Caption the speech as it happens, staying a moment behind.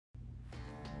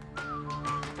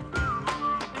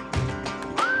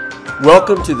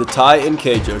Welcome to the Ty and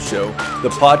Kayjo Show, the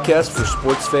podcast for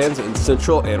sports fans in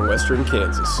Central and Western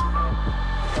Kansas.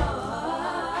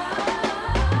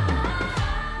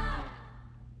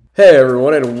 Hey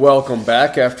everyone, and welcome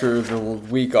back after the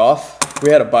week off.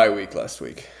 We had a bye week last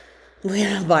week. We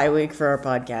had a bye week for our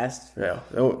podcast. Yeah,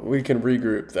 we can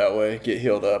regroup that way, get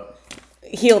healed up.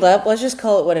 Healed up? Let's just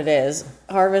call it what it is.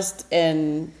 Harvest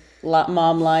and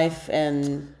mom life,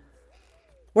 and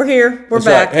we're here. We're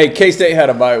back. Right. Hey, K-State had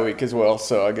a bye week as well,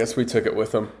 so I guess we took it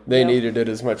with them. They needed it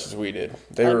as much as we did.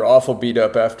 They were awful beat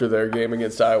up after their game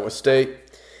against Iowa State.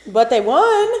 But they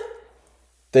won.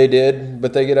 They did,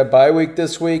 but they get a bye week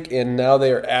this week, and now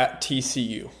they are at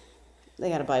TCU.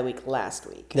 They had a bye week last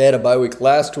week. They had a bye week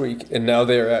last week, and now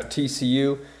they are at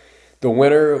TCU. The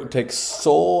winner takes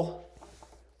sole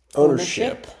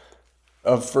ownership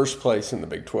of first place in the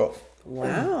Big 12.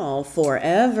 Wow,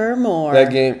 forevermore.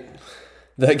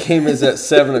 That game is at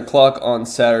 7 o'clock on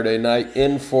Saturday night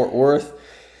in Fort Worth.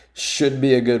 Should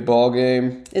be a good ball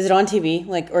game. Is it on TV,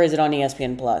 or is it on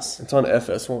ESPN Plus? It's on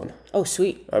FS1. Oh,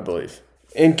 sweet. I believe.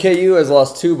 And KU has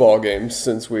lost 2 ball games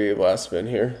since we've last been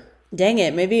here. Dang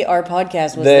it, maybe our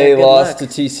podcast was They their good lost luck.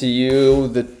 to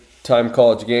TCU the time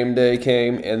College Game Day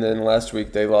came, and then last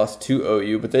week they lost to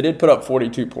OU, but they did put up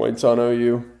 42 points on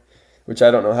OU, which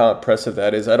I don't know how impressive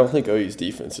that is. I don't think OU's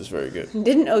defense is very good.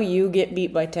 Didn't OU get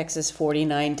beat by Texas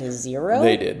 49-0?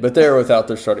 They did, but they were without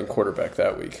their starting quarterback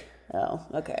that week. Oh,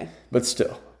 okay. But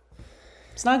still.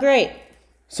 It's not great.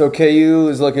 So KU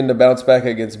is looking to bounce back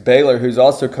against Baylor, who's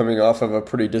also coming off of a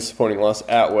pretty disappointing loss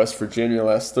at West Virginia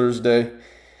last Thursday.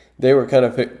 They were kind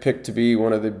of picked to be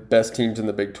one of the best teams in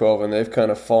the Big 12, and they've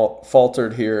kind of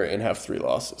faltered here and have 3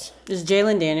 losses. Is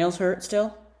Jalen Daniels hurt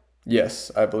still? Yes,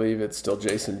 I believe it's still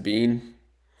Jason Bean.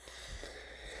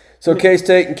 So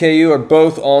K-State and KU are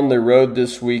both on the road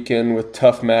this weekend with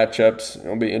tough matchups.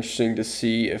 It'll be interesting to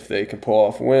see if they can pull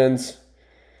off wins.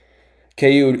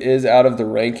 KU is out of the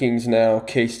rankings now.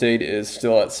 K-State is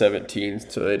still at 17,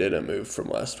 so they didn't move from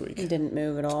last week. He didn't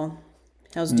move at all.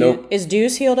 How's Nope. Is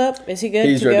Deuce healed up? Is he good?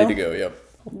 He's ready to go, yep.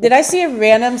 Did I see a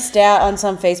random stat on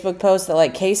some Facebook post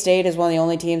that K-State is one of the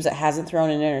only teams that hasn't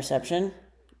thrown an interception?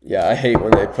 Yeah, I hate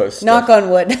when they post Knock stuff. on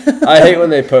wood. I hate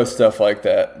when they post stuff like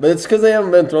that. But it's because they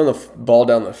haven't been throwing the ball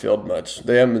down the field much.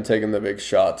 They haven't been taking the big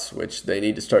shots, which they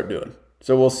need to start doing.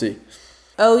 So we'll see.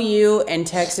 OU and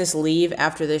Texas leave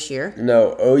after this year?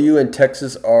 No, OU and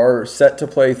Texas are set to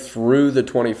play through the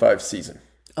 25 season.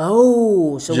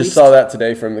 Oh, so Just saw that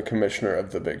today from the commissioner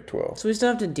of the Big 12. So we still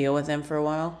have to deal with them for a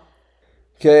while?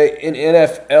 Okay, in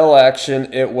NFL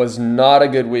action, it was not a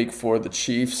good week for the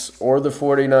Chiefs or the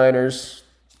 49ers.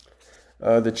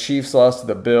 The Chiefs lost to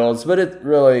the Bills, but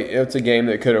it's a game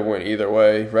that could have went either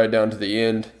way, right down to the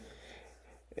end.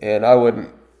 And I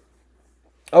wouldn't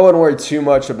worry too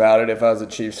much about it if I was a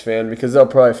Chiefs fan, because they'll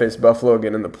probably face Buffalo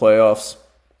again in the playoffs.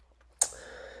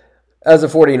 As a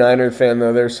 49er fan,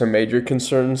 though, there's some major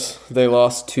concerns. They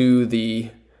lost to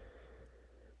the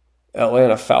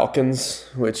Atlanta Falcons,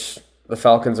 which the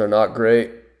Falcons are not great.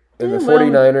 And the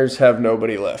 49ers have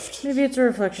nobody left. Maybe it's a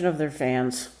reflection of their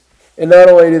fans. And not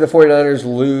only do the 49ers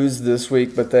lose this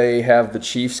week, but they have the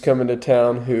Chiefs coming to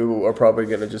town, who are probably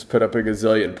going to just put up a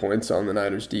gazillion points on the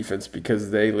Niners defense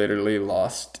because they literally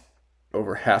lost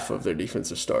over half of their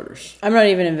defensive starters. I'm not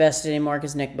even invested anymore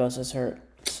because Nick Bosa's hurt.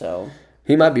 So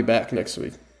he might be back next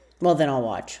week. Well, then I'll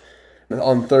watch.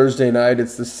 On Thursday night,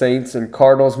 it's the Saints and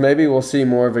Cardinals. Maybe we'll see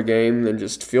more of a game than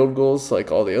just field goals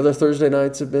like all the other Thursday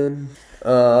nights have been.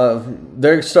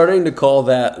 They're starting to call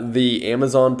that the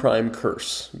Amazon Prime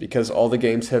curse because all the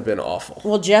games have been awful.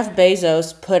 Well, Jeff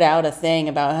Bezos put out a thing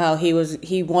about how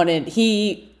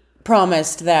he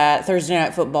promised that Thursday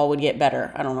Night Football would get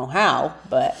better. I don't know how,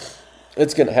 but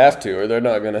it's going to have to, or they're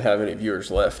not going to have any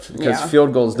viewers left because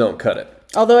field goals don't cut it.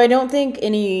 Although I don't think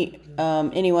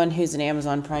anyone who's an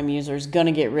Amazon Prime user is going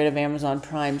to get rid of Amazon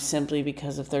Prime simply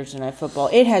because of Thursday Night Football.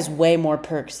 It has way more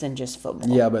perks than just football.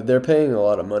 Yeah, but they're paying a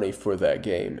lot of money for that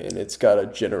game, and it's got to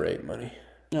generate money.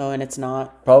 No, and it's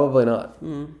not. Probably not.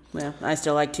 Yeah, I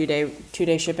still like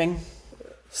two-day shipping.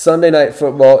 Sunday Night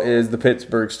Football is the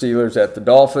Pittsburgh Steelers at the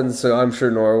Dolphins, so I'm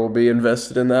sure Nora will be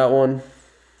invested in that one.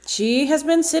 She has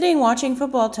been sitting watching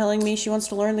football telling me she wants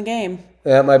to learn the game.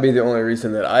 That might be the only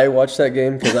reason that I watch that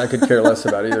game, because I could care less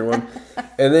about either one.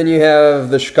 And then you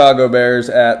have the Chicago Bears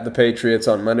at the Patriots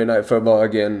on Monday Night Football.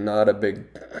 Again, not a big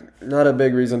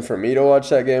reason for me to watch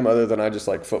that game, other than I just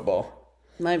like football.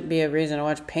 Might be a reason to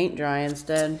watch paint dry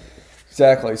instead.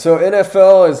 Exactly. So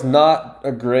NFL is not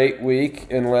a great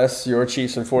week unless you're a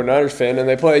Chiefs and 49ers fan, and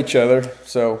they play each other.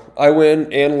 So I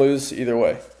win and lose either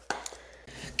way.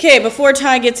 Okay, before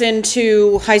Ty gets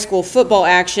into high school football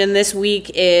action, this week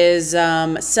is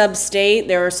substate.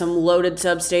 There are some loaded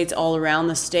substates all around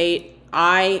the state.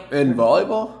 In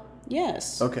volleyball?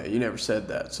 Yes. Okay, you never said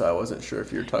that, so I wasn't sure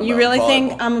if you were talking You about really volleyball.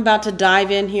 think I'm about to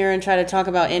dive in here and try to talk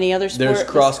about any other sport? There's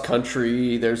cross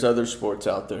country, there's other sports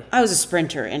out there. I was a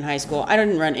sprinter in high school. I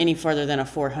didn't run any further than a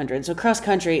 400. So cross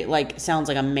country sounds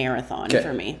like a marathon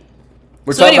for me.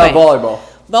 We're talking about volleyball.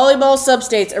 Volleyball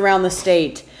substates around the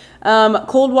state.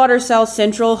 Coldwater South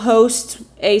Central hosts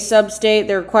a substate.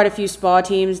 There are quite a few spa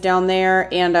teams down there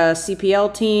and a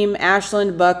CPL team.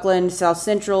 Ashland, Buckland, South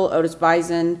Central, Otis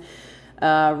Bison,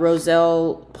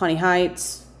 Roselle, Pawnee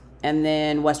Heights, and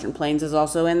then Western Plains is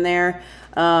also in there.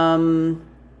 Other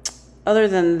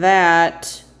than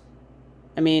that,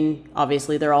 I mean,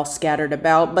 obviously they're all scattered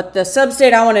about, but the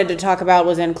substate I wanted to talk about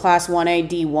was in Class 1A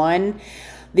D1.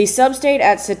 The substate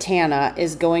at Satana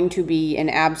is going to be an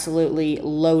absolutely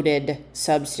loaded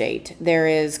substate. There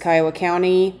is Kiowa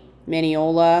County,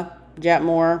 Mineola,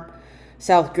 Jetmore,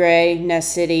 South Gray, Ness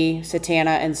City,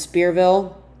 Satana, and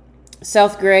Spearville.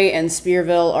 South Gray and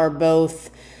Spearville are both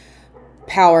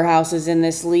powerhouses in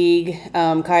this league.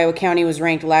 Kiowa County was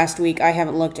ranked last week. I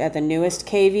haven't looked at the newest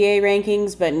KVA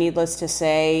rankings, but needless to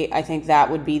say, I think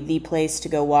that would be the place to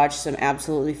go watch some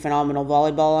absolutely phenomenal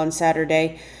volleyball on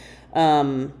Saturday.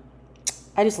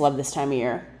 I just love this time of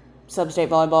year. Sub-state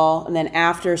volleyball, and then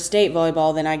after state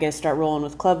volleyball, then I get to start rolling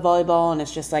with club volleyball, and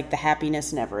it's just like the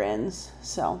happiness never ends.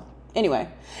 So, anyway.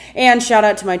 And shout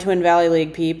out to my Twin Valley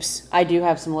League peeps. I do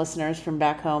have some listeners from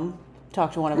back home.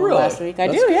 Talked to one of them last week.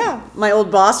 That's good. Yeah. My old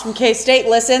boss from K-State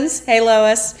listens. Hey,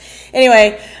 Lois.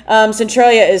 Anyway,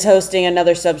 Centralia is hosting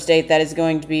another sub-state that is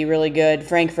going to be really good.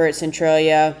 Frankfort,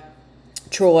 Centralia,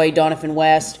 Troy, Doniphan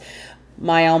West.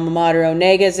 My alma mater,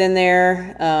 Onega's in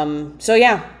there. So,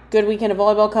 yeah, good weekend of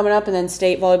volleyball coming up. And then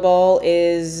state volleyball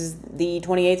is the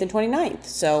 28th and 29th.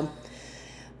 So,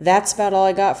 that's about all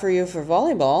I got for you for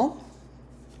volleyball.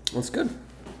 That's good.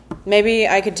 Maybe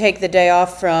I could take the day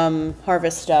off from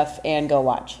harvest stuff and go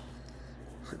watch.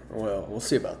 Well, we'll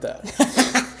see about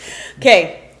that.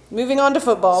 Okay, moving on to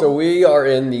football. So we are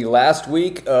in the last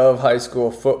week of high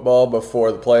school football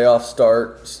before the playoffs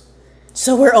starts.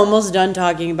 So we're almost done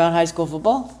talking about high school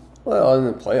football? Well, in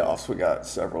the playoffs, we got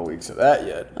several weeks of that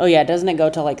yet. Oh, yeah. Doesn't it go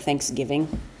till,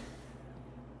 Thanksgiving?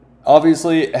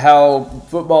 Obviously, how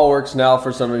football works now,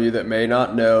 for some of you that may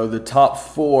not know, the top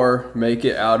 4 make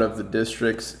it out of the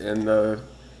districts in the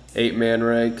 8-man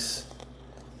ranks.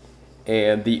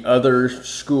 And the other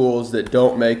schools that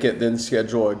don't make it then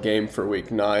schedule a game for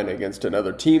week 9 against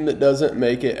another team that doesn't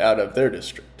make it out of their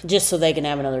district. Just so they can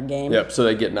have another game? Yep, so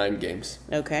they get 9 games.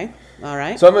 Okay, all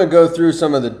right. So I'm going to go through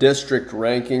some of the district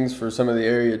rankings for some of the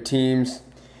area teams.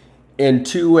 In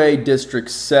 2A District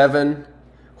 7,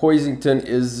 Hoisington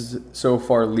is so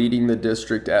far leading the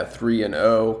district at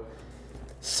 3-0.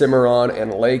 Cimarron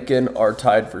and Lakin are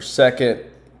tied for second.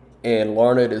 And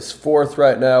Larned is 4th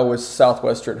right now with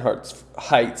Southwestern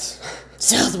Heights.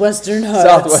 Southwestern Heights.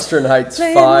 Southwestern Heights,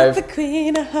 Playing 5. with the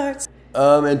Queen of Hearts.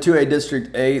 In 2A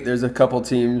District 8, there's a couple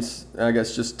teams, I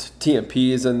guess just TMP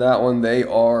is in that one. They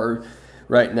are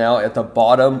right now at the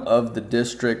bottom of the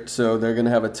district, so they're going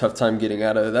to have a tough time getting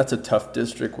out of it. That's a tough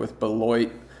district with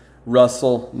Beloit,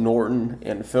 Russell, Norton,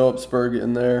 and Phillipsburg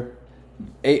in there.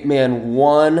 8-man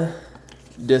 1,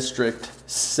 District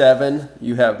 7.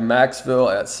 You have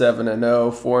Maxville at 7-0,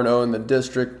 4-0 in the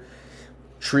district.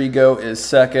 Trigo is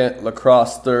 2nd, La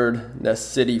Crosse 3rd, Ness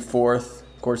City 4th.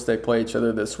 Of course, they play each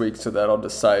other this week, so that'll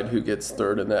decide who gets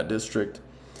 3rd in that district.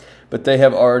 But they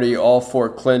have already all 4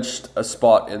 clinched a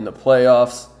spot in the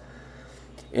playoffs.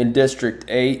 In District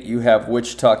 8, you have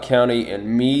Wichita County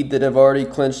and Meade that have already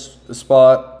clinched the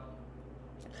spot.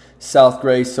 South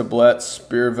Gray, Sublette,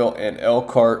 Spearville, and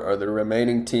Elkhart are the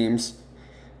remaining teams.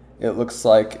 It looks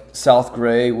like South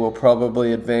Gray will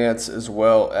probably advance, as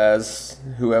well as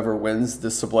whoever wins the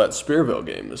Sublette-Spearville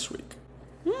game this week.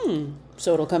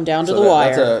 So it'll come down to the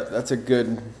wire. That's a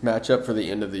good matchup for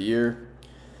the end of the year.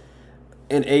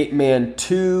 In 8-man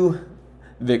 2,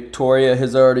 Victoria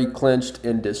has already clinched.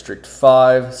 In District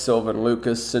 5, Sylvan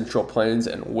Lucas, Central Plains,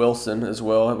 and Wilson as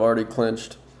well have already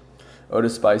clinched.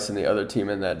 Otis Bison, the other team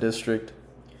in that district.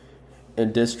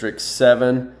 In District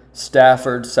 7,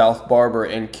 Stafford, South Barber,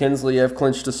 and Kinsley have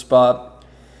clinched a spot.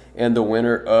 And the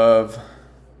winner of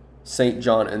St.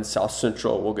 John and South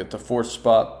Central will get the 4th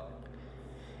spot.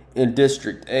 In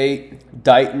District 8,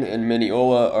 Dighton and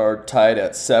Mineola are tied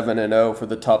at 7-0 for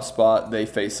the top spot. They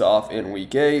face off in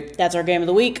Week 8. That's our game of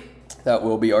the week. That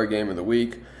will be our game of the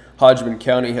week. Hodgman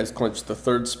County has clinched the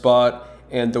 3rd spot,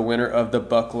 and the winner of the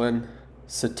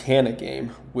Buckland-Satana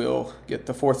game will get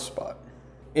the 4th spot.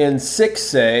 In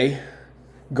 6A,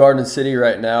 Garden City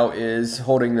right now is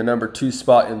holding the number 2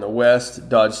 spot in the West.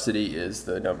 Dodge City is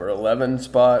the number 11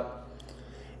 spot.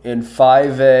 In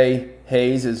 5A,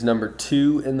 Hayes is number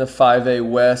 2 in the 5A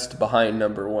West, behind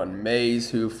number 1 Mays,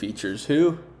 who features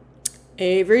who?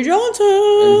 Avery Johnson.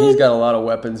 And he's got a lot of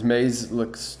weapons. Mays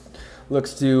looks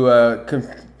to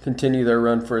continue their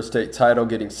run for a state title,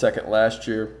 getting second last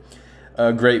year.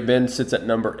 Great Bend sits at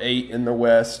number 8 in the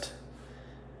West.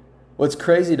 What's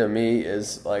crazy to me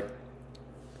is, like,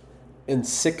 in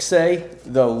 6A,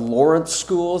 the Lawrence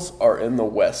schools are in the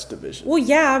West Division. Well,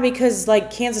 yeah, because,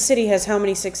 like, Kansas City has how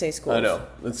many 6A schools? I know.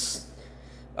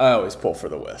 I always pull for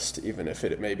the West, even if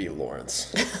it may be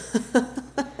Lawrence.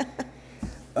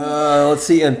 Let's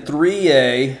see. In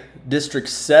 3A, District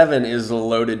 7 is a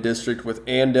loaded district with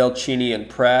Andale, Cheney, and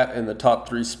Pratt in the top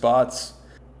 3 spots.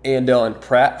 Andale and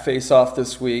Pratt face off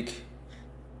this week.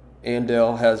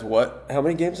 Andale has what? How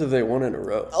many games have they won in a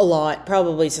row? A lot.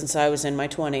 Probably since I was in my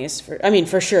 20s.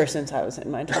 For sure since I was in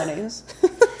my 20s.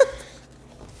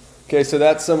 Okay, so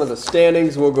that's some of the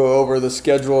standings. We'll go over the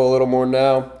schedule a little more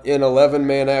now. In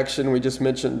 11-man action, we just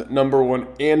mentioned number 1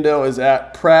 Andale is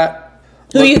at Pratt.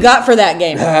 Who you got for that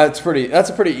game? That's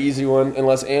a pretty easy one.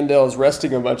 Unless Andale is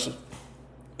resting a bunch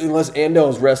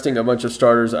of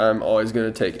starters, I'm always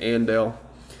going to take Andale.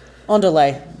 On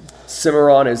delay.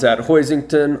 Cimarron is at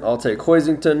Hoisington. I'll take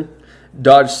Hoisington.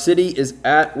 Dodge City is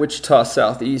at Wichita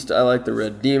Southeast. I like the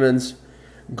Red Demons.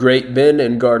 Great Bend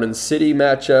and Garden City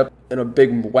matchup and a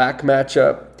big whack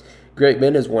matchup. Great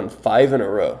Bend has won 5 in a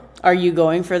row. Are you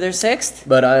going for their 6th?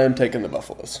 But I am taking the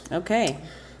Buffaloes. Okay.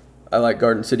 I like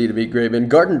Garden City to beat Great Bend.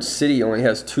 Garden City only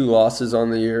has 2 losses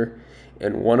on the year,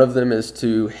 and one of them is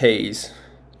to Hayes,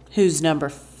 who's number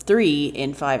 3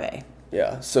 in 5A.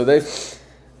 Yeah, so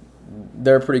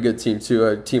they're a pretty good team too.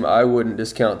 A team I wouldn't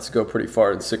discount to go pretty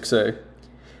far in 6A.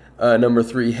 Number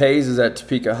 3, Hayes is at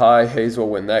Topeka High. Hayes will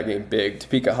win that game big.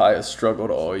 Topeka High has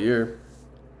struggled all year.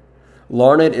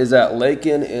 Larned is at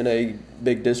Lakin in a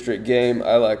big district game.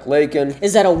 I like Lakin.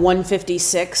 Is that a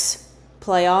 156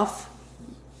 playoff?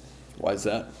 Why is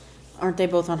that? Aren't they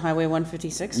both on Highway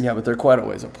 156? Yeah, but they're quite a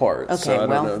ways apart. Okay, so I don't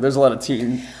well, know. There's a lot of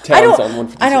towns on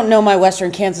 156. I don't know my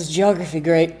Western Kansas geography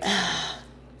great.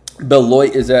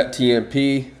 Beloit is at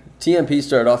TMP. TMP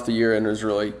started off the year and was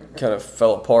really kind of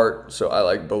fell apart, so I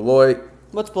like Beloit.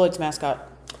 What's Beloit's mascot?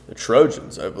 The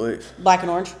Trojans, I believe. Black and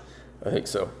orange? I think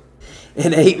so.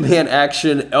 In 8-man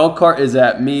action, Elkhart is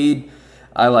at Meade.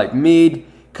 I like Meade.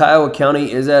 Kiowa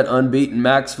County is at unbeaten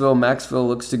Maxville. Maxville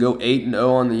looks to go 8-0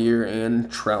 on the year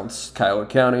and trounce Kiowa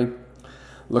County.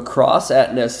 La Crosse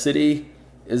at Ness City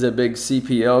is a big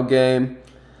CPL game.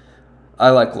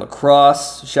 I like La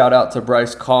Crosse. Shout out to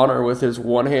Bryce Connor with his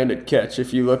one-handed catch.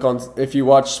 If you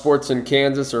watch Sports in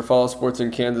Kansas or follow Sports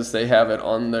in Kansas, they have it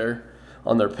on their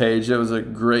page. It was a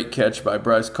great catch by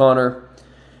Bryce Connor.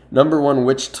 Number 1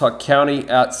 Wichita County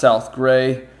at South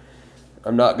Gray.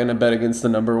 I'm not going to bet against the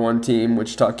number 1 team,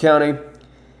 Wichita County.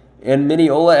 And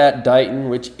Mineola at Dighton,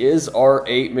 which is our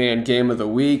 8-man game of the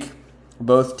week.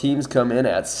 Both teams come in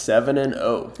at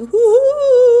 7-0.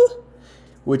 Woo-hoo!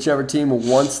 Whichever team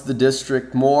wants the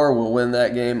district more will win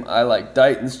that game. I like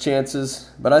Dighton's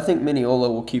chances, but I think Mineola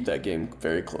will keep that game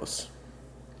very close.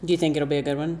 Do you think it'll be a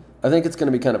good one? I think it's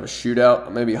going to be kind of a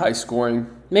shootout, maybe high scoring.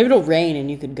 Maybe it'll rain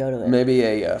and you could go to it. Maybe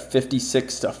a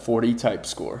 56-40 type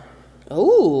score.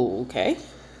 Oh, okay.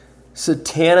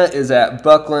 Satana is at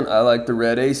Buckland. I like the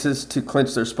Red Aces to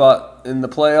clinch their spot in the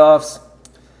playoffs.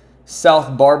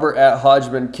 South Barber at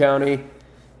Hodgman County.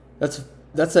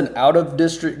 That's an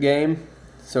out-of-district game,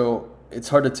 so it's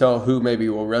hard to tell who maybe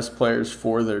will rest players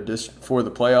for the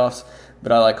playoffs.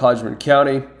 But I like Hodgman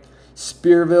County.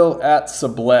 Spearville at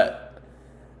Sublette.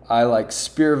 I like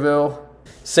Spearville.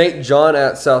 St. John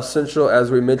at South Central,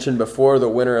 as we mentioned before, the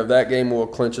winner of that game will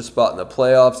clinch a spot in the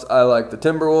playoffs. I like the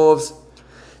Timberwolves.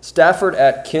 Stafford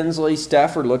at Kinsley.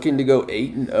 Stafford looking to go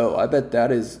 8-0. I bet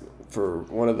that is for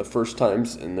one of the first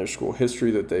times in their school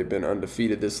history that they've been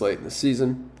undefeated this late in the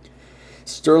season.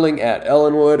 Sterling at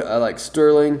Ellenwood. I like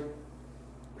Sterling.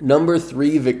 Number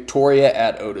 3, Victoria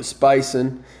at Otis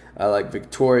Bison. I like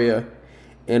Victoria.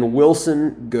 And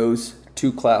Wilson goes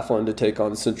to Claflin to take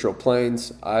on Central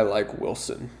Plains. I like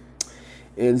Wilson.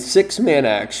 In 6-man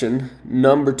action,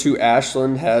 number 2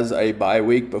 Ashland has a bye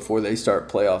week before they start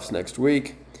playoffs next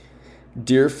week.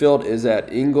 Deerfield is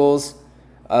at Ingalls.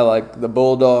 I like the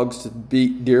Bulldogs to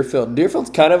beat Deerfield. Deerfield's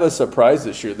kind of a surprise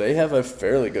this year. They have a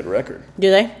fairly good record.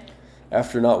 Do they?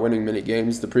 After not winning many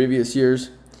games the previous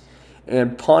years.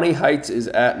 And Pawnee Heights is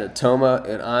at Natoma,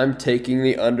 and I'm taking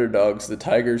the underdogs, the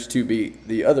Tigers, to beat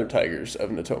the other Tigers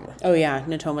of Natoma. Oh, yeah.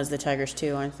 Natoma's the Tigers,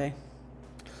 too, aren't they?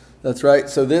 That's right.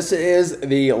 So this is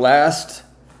the last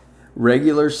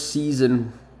regular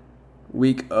season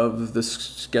week of the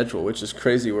schedule, which is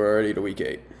crazy. We're already to week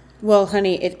 8. Well,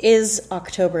 honey, it is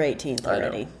October 18th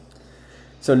already. I know.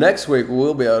 So next week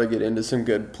we'll be able to get into some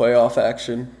good playoff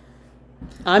action.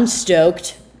 I'm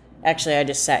stoked. Actually, I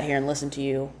just sat here and listened to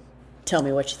you tell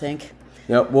me what you think.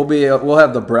 Yep, we'll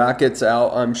have the brackets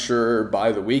out, I'm sure,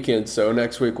 by the weekend. So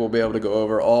next week we'll be able to go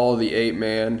over all the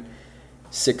 8-man,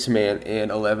 6-man,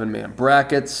 and 11-man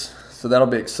brackets. So that'll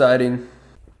be exciting.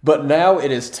 But now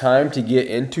it is time to get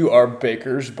into our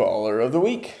Baker's Baller of the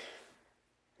Week.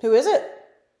 Who is it?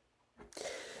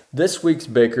 This week's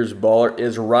Baker's Baller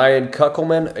is Ryan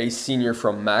Kuckelman, a senior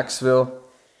from Maxville.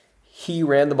 He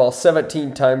ran the ball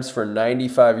 17 times for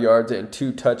 95 yards and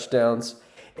 2 touchdowns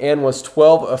and was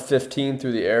 12 of 15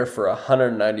 through the air for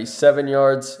 197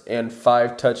 yards and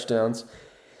 5 touchdowns.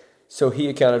 So he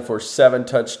accounted for 7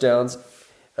 touchdowns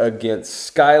against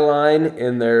Skyline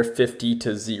in their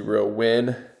 50-0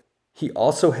 win. He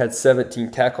also had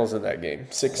 17 tackles in that game,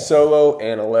 6 solo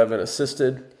and 11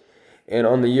 assisted. And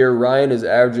on the year, Ryan is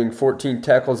averaging 14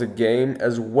 tackles a game,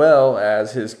 as well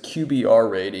as his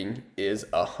QBR rating is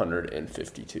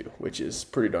 152, which is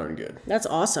pretty darn good. That's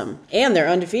awesome. And they're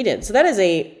undefeated. So that's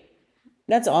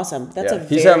awesome.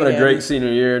 He's having a great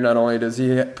senior year. Not only does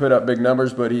he put up big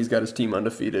numbers, but he's got his team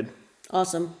undefeated.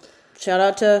 Awesome. Shout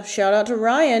out to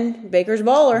Ryan, Baker's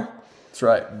Baller. That's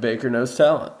right. Baker knows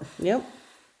talent. Yep.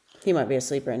 He might be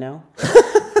asleep right now.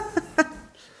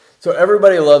 So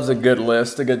everybody loves a good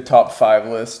list, a good top 5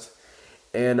 list.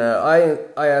 And I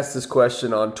asked this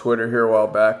question on Twitter here a while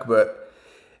back, but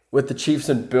with the Chiefs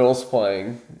and Bills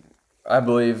playing, I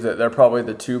believe that they're probably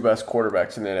the 2 best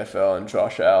quarterbacks in the NFL, and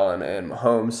Josh Allen and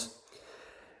Mahomes.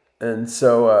 And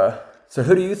so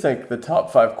who do you think the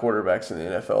top 5 quarterbacks in the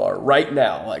NFL are right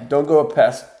now? Like, don't go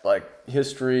past like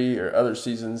history or other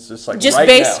seasons, just right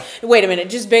now. Wait a minute,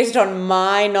 just based on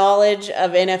my knowledge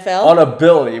of NFL? On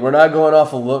ability. We're not going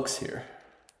off of looks here,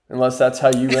 unless that's how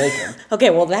you rank them. Okay,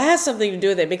 well, that has something to do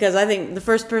with it, because I think the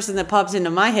first person that pops into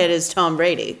my head is Tom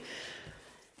Brady.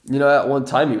 You know, at one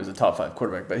time he was a top 5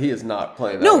 quarterback, but he is not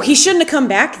playing that way. He shouldn't have come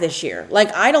back this year.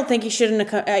 Like, I don't think he shouldn't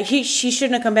have he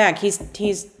shouldn't have come back. He's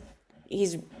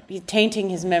tainting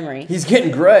his memory. He's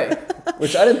getting gray,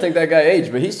 which I didn't think that guy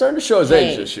aged, but he's starting to show his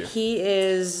age this year. He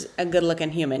is a good-looking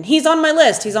human. He's on my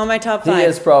list. He's on my top 5. He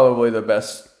is probably one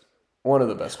of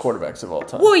the best quarterbacks of all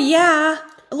time. Well, yeah.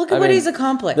 Look at what he's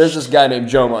accomplished. There's this guy named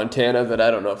Joe Montana that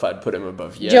I don't know if I'd put him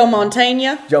above yet. Joe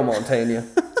Montana.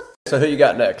 So who you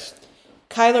got next?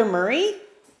 Kyler Murray.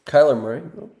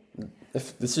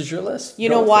 If this is your list. You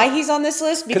know why he's on this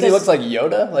list? Because he looks like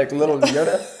Yoda, like little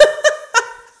Yoda.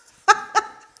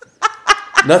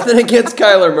 Nothing against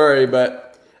Kyler Murray,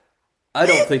 but I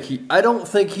don't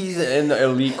think he's an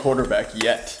elite quarterback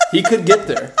yet. He could get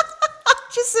there.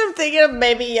 Just thinking of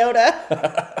Baby Yoda.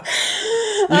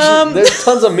 There's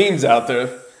tons of memes out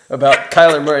there about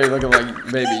Kyler Murray looking like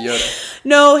Baby Yoda.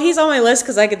 No, he's on my list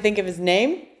because I could think of his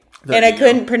name, and I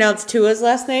couldn't pronounce Tua's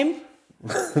last name.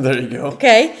 There you go.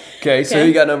 Okay, so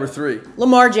you got number 3.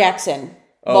 Lamar Jackson,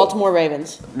 Baltimore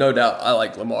Ravens. No doubt, I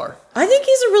like Lamar. I think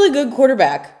he's a really good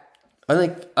quarterback. I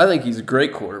think he's a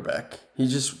great quarterback. He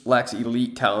just lacks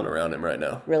elite talent around him right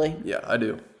now. Really? Yeah, I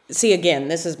do. See, again,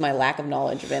 this is my lack of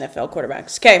knowledge of NFL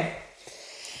quarterbacks. Okay.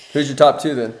 Who's your top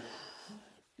 2 then?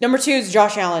 Number 2 is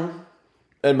Josh Allen.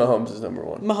 And Mahomes is number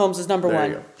 1. Mahomes is number 1. There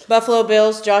you go. Buffalo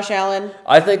Bills, Josh Allen.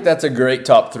 I think that's a great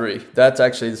top 3. That's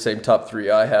actually the same top 3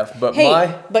 I have. But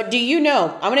but do you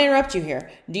know, I'm going to interrupt you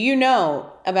here. Do you know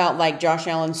about like Josh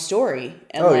Allen's story?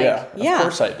 And Of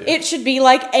course I do. It should be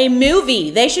like a movie.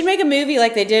 They should make a movie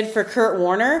like they did for Kurt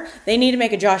Warner. They need to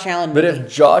make a Josh Allen movie. But if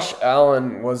Josh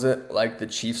Allen wasn't like the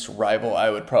Chiefs' rival, I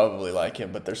would probably like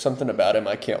him. But there's something about him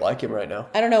I can't like him right now.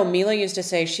 I don't know. Mila used to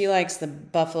say she likes the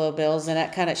Buffalo Bills,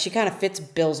 and she kind of fits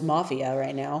Bills Mafia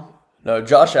right now. No,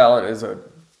 Josh Allen is a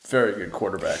very good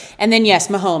quarterback. And then yes,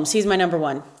 Mahomes. He's my number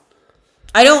 1.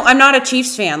 I'm not a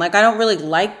Chiefs fan. Like, I don't really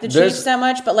like the Chiefs that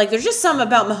much, but like there's just something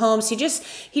about Mahomes.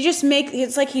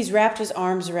 It's like he's wrapped his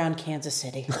arms around Kansas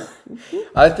City.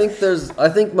 I think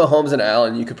Mahomes and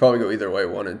Allen, you could probably go either way,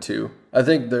 1 and 2. I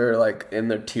think they're like in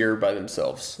their tier by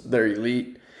themselves. They're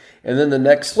elite. And then the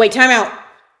next Wait, time out.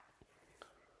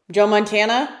 Joe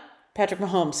Montana, Patrick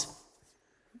Mahomes.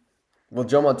 Well,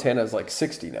 Joe Montana is like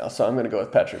 60 now, so I'm going to go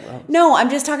with Patrick Mahomes. No, I'm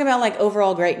just talking about like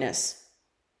overall greatness.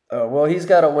 Well, he's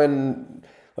got to win,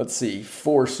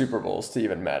 4 Super Bowls to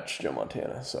even match Joe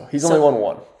Montana. So he's only won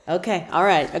 1. Okay, all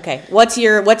right, okay. What's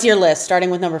your list,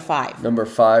 starting with number 5? Number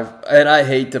 5, and I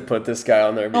hate to put this guy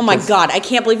on there. Oh my God, I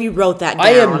can't believe you wrote that down. I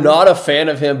am not a fan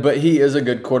of him, but he is a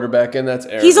good quarterback, and that's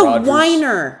Aaron Rodgers. He's a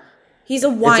whiner. He's a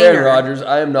whiner. It's Aaron Rodgers.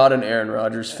 I am not an Aaron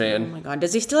Rodgers fan. Oh my God.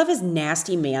 Does he still have his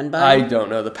nasty man bun? I don't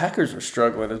know. The Packers are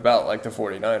struggling about like the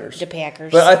 49ers. The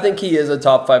Packers. But I think he is a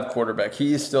top 5 quarterback.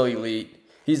 He is still elite.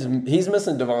 He's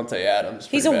missing Devontae Adams.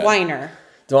 He's a whiner.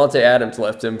 Devontae Adams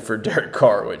left him for Derek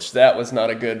Carr, which that was not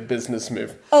a good business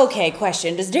move. Okay,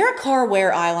 question. Does Derek Carr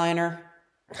wear eyeliner?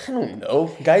 I don't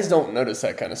know. Guys don't notice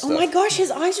that kind of stuff. Oh my gosh,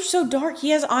 his eyes are so dark.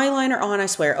 He has eyeliner on, I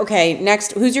swear. Okay,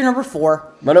 next. Who's your number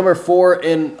 4? My number 4,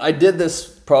 and I did this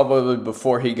probably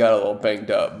before he got a little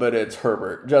banged up, but it's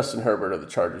Herbert. Justin Herbert of the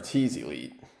Chargers. He's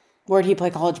elite. Where did he play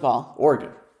college ball?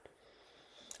 Oregon.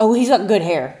 Oh, he's got good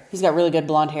hair. He's got really good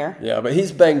blonde hair. Yeah, but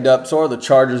he's banged up. So are the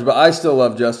Chargers, but I still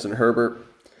love Justin Herbert.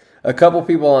 A couple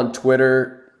people on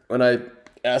Twitter, when I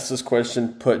asked this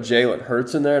question, put Jalen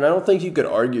Hurts in there, and I don't think you could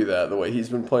argue that the way he's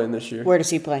been playing this year. Where does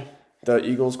he play? The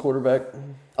Eagles quarterback.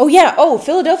 Oh, yeah. Oh,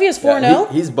 Philadelphia's 4-0?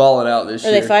 He's balling out this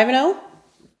year. Are they 5-0?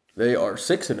 They are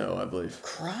 6-0, I believe.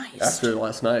 Christ. After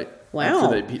last night. Wow.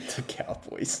 After they beat the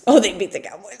Cowboys. Oh, they beat the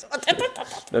Cowboys.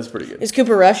 That's pretty good. Is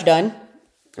Cooper Rush done?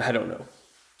 I don't know.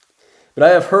 But I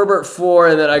have Herbert 4,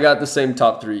 and then I got the same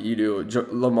top 3 you do.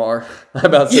 Lamar. I'm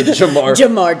about to say Jamar.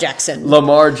 Jamar Jackson.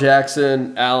 Lamar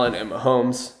Jackson, Allen, and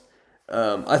Mahomes.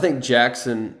 I think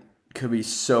Jackson could be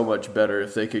so much better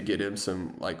if they could get him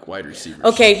some like wide receivers.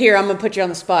 Okay, here, I'm going to put you on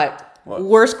the spot. What?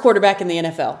 Worst quarterback in the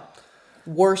NFL.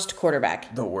 Worst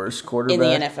quarterback. The worst quarterback?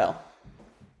 In the NFL.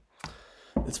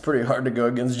 It's pretty hard to go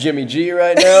against Jimmy G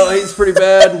right now. He's pretty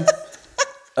bad.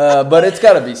 But it's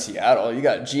got to be Seattle. You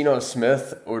got Geno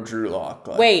Smith or Drew Lock.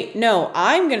 Wait, no.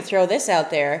 I'm going to throw this out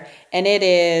there, and it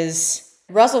is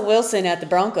Russell Wilson at the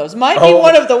Broncos. Might be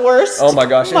one of the worst. Oh, my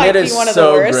gosh. Might and it is one of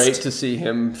so the worst. great to see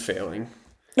him failing.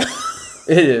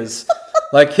 It is.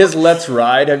 Like his Let's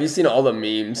Ride. Have you seen all the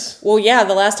memes? Well, yeah.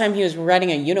 The last time he was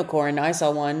riding a unicorn, I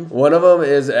saw one. One of them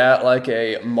is at like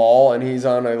a mall, and he's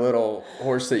on a little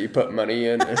horse that you put money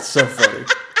in. It's so funny.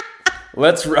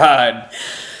 Let's ride.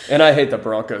 And I hate the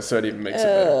Broncos, so it even makes it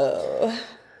better.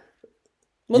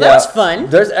 Well, that was fun.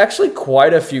 There's actually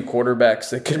quite a few quarterbacks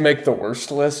that could make the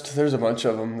worst list. There's a bunch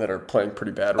of them that are playing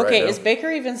pretty bad right now. Okay, is Baker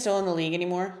even still in the league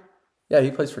anymore? Yeah,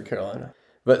 he plays for Carolina.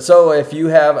 But so if you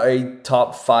have a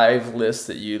top 5 list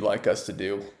that you'd like us to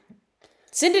do,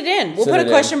 send it in. We'll put a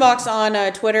question box on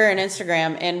Twitter and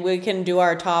Instagram, and we can do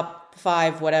our top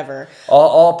 5 whatever.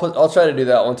 I'll try to do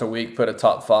that once a week. Put a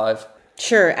top 5.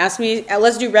 Sure. Ask me.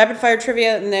 Let's do rapid fire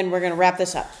trivia, and then we're gonna wrap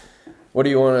this up. What do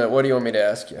you want me to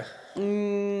ask you?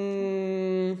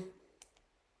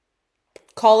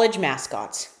 College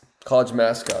mascots. College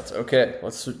mascots. Okay,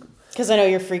 let's. Because I know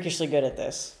you're freakishly good at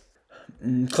this.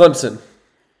 Clemson.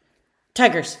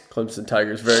 Tigers. Clemson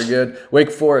Tigers. Very good.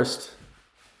 Wake Forest.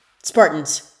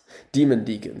 Spartans. Demon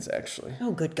Deacons, actually.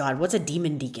 Oh, good God. What's a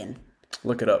demon deacon?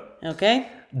 Look it up. Okay.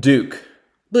 Duke.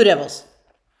 Blue Devils.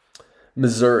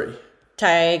 Missouri.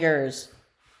 Tigers.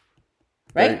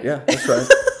 Right? Yeah, that's right.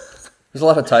 There's a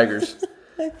lot of Tigers.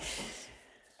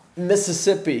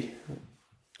 Mississippi.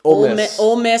 Ole Miss.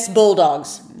 Ole Miss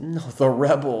Bulldogs. No, the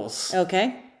Rebels.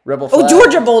 Okay. Rebel flag. Oh,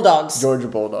 Georgia Bulldogs. Georgia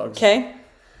Bulldogs. Okay.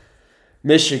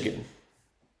 Michigan.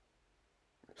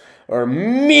 Or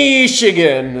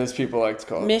Michigan, as people like to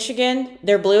call it. Michigan.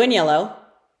 They're blue and yellow.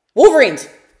 Wolverines.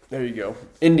 There you go.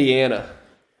 Indiana.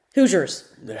 Hoosiers.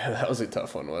 Yeah, that was a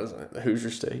tough one, wasn't it? The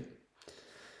Hoosier State.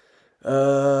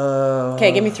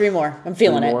 Okay, give me 3 more. I'm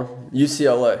feeling it.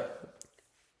 UCLA.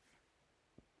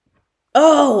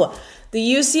 Oh, the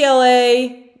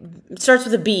UCLA starts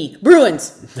with a B.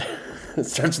 Bruins. It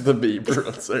starts with a B.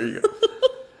 Bruins. There you go.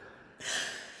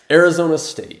 Arizona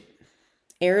State.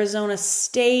 Arizona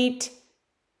State.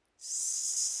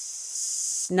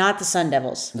 Not the Sun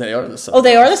Devils. They are the Sun Oh,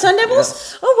 they Devils. are the Sun Devils?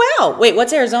 Yes. Oh, wow. Wait,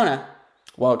 what's Arizona?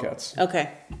 Wildcats.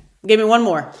 Okay. Give me one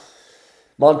more.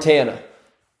 Montana.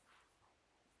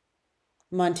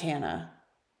 Montana.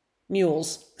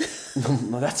 Mules.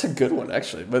 That's a good one,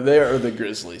 actually. But they are the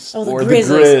Grizzlies. Oh, the or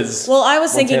Grizzlies. the Grizz. Well, I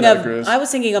was thinking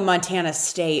Montana of Montana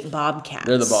State Bobcats.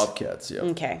 They're the Bobcats, yeah.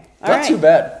 Okay. Not too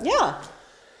bad. Yeah.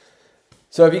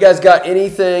 So if you guys got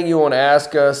anything you want to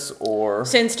ask us or...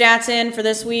 Send stats in for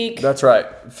this week. That's right.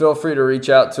 Feel free to reach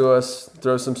out to us.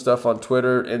 Throw some stuff on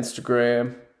Twitter,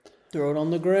 Instagram. Throw it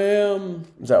on the gram.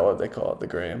 Is that what they call it, the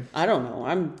gram? I don't know.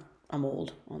 I'm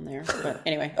old on there. But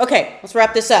anyway. Okay, let's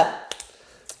wrap this up.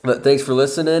 But thanks for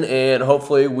listening, and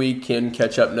hopefully we can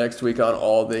catch up next week on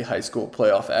all the high school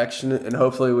playoff action, and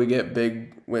hopefully we get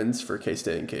big wins for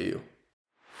K-State and KU.